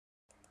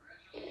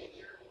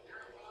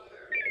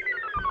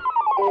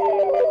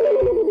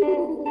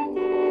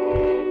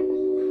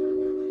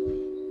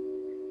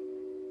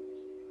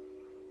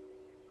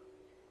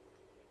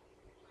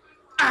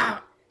Ow!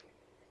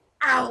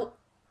 Ow!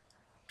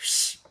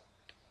 Psh.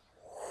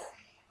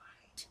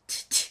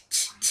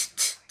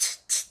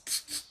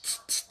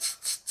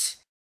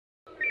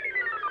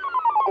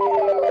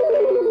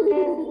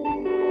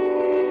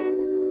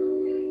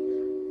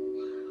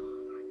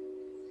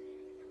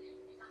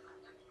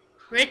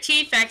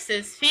 Richie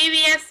Faxx's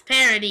PBS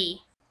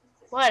Parody.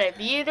 What a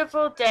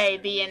beautiful day,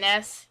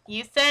 BNS.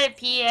 You said it,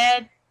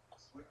 P-Head.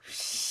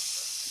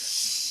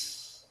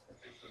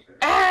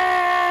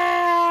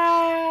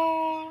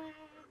 Ah!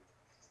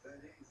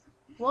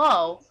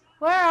 Whoa,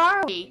 where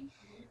are we?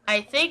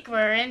 I think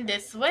we're in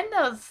this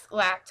Windows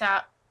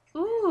laptop.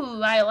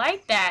 Ooh, I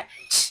like that.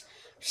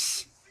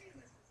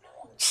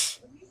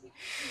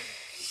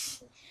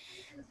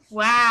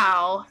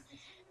 Wow.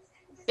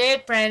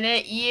 It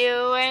printed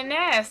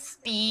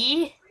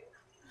USB.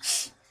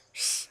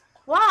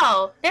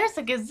 Wow, there's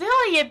a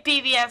gazillion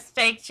PBS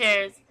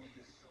pictures.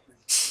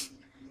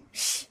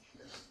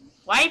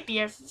 Wipe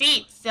your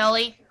feet,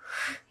 silly.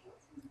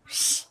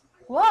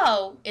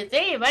 Whoa, is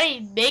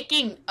anybody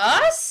making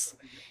us?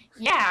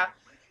 Yeah,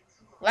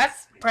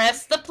 let's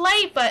press the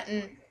play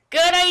button.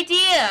 Good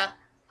idea.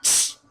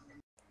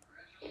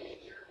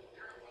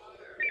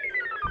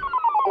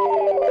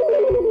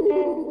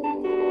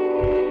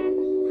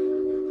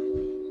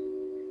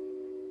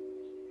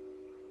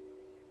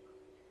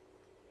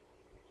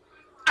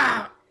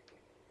 Ow!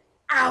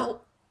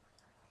 Ow!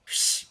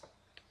 Psh.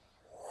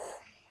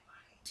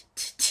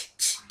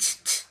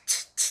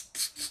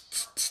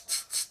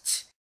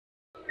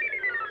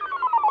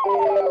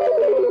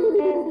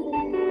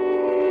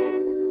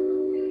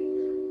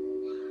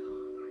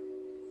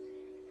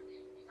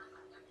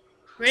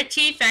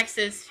 Richie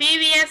Faxx's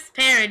PBS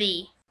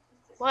Parody.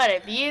 What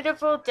a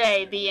beautiful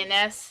day,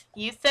 BNS.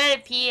 You said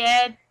it,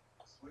 P-Head.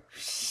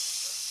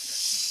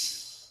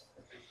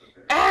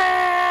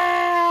 Ah!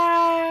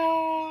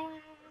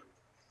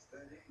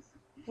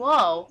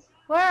 Whoa,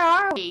 where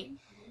are we?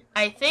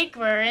 I think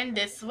we're in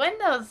this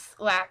Windows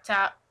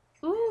laptop.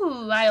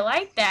 Ooh, I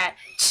like that.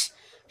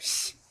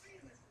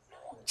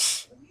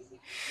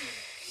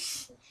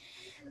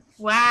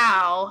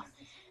 Wow.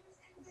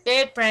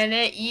 It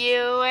printed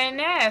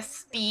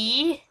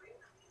USB.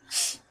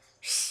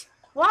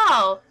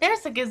 Wow,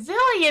 there's a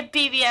gazillion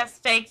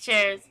PBS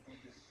pictures.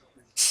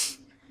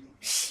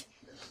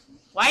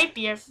 Wipe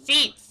your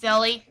feet,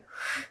 silly.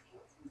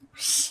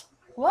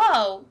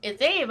 Whoa,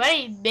 is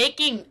anybody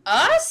making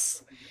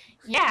us?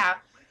 Yeah,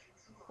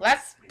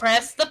 let's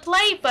press the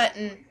play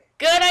button.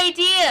 Good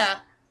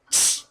idea.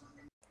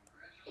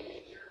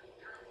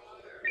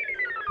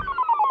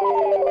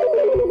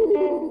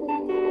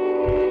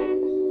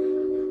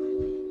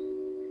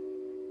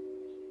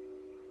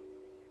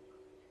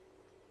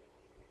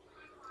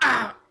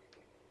 Ow!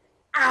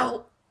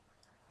 Ow!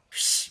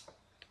 Psh.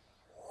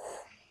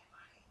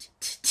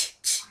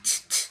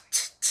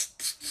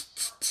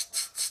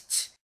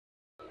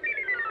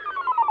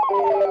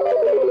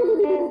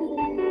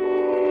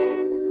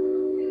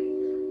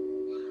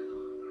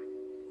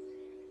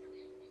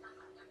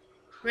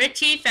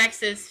 Richie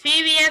Faxx's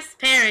PBS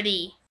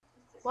Parody.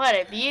 What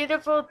a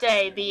beautiful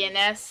day,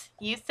 BNS.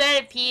 You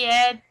said it,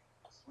 P-Head.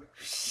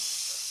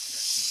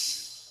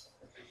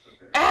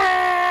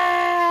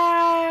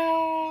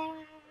 Ah!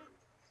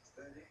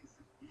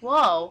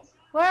 Whoa,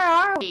 where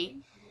are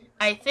we?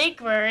 I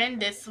think we're in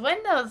this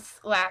Windows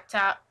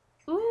laptop.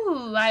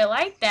 Ooh, I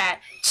like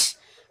that.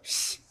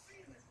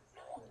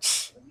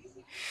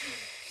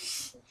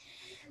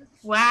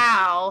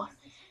 Wow.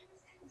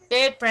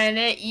 It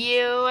printed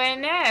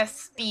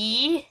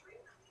USB.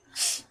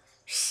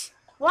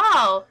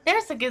 Wow,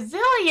 there's a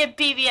gazillion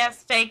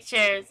PBS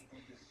pictures.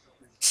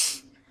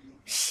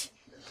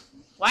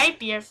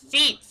 Wipe your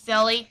feet,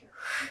 silly.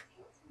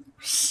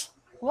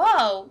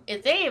 Whoa,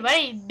 is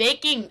anybody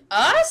making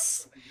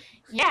us?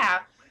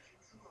 Yeah,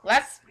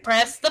 let's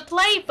press the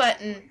play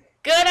button.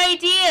 Good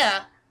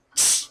idea.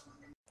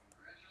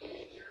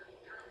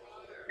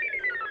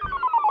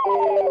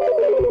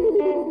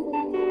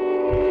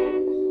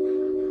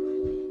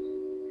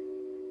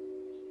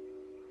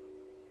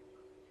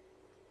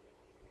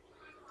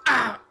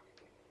 Ow!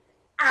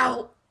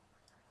 Ow!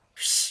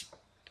 Psh.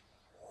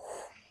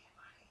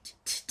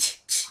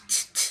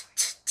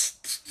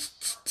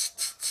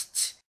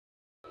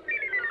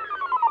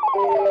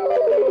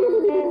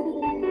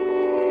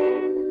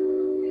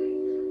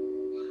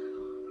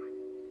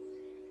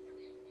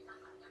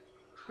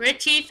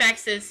 Richie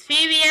Faxx's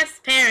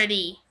PBS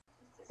Parody.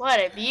 What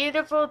a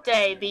beautiful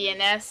day,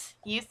 BNS.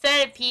 You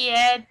said it,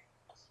 P-Head.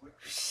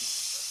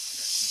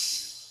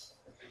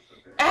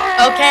 Okay,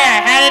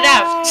 I had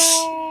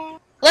enough.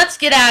 Let's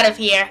get out of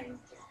here.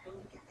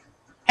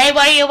 Hey,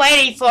 what are you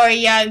waiting for,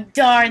 you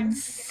darn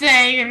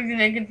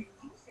thing?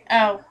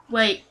 Oh,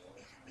 wait.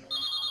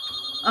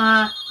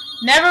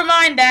 Never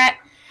mind that.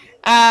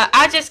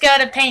 I'll just go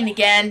to paint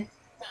again.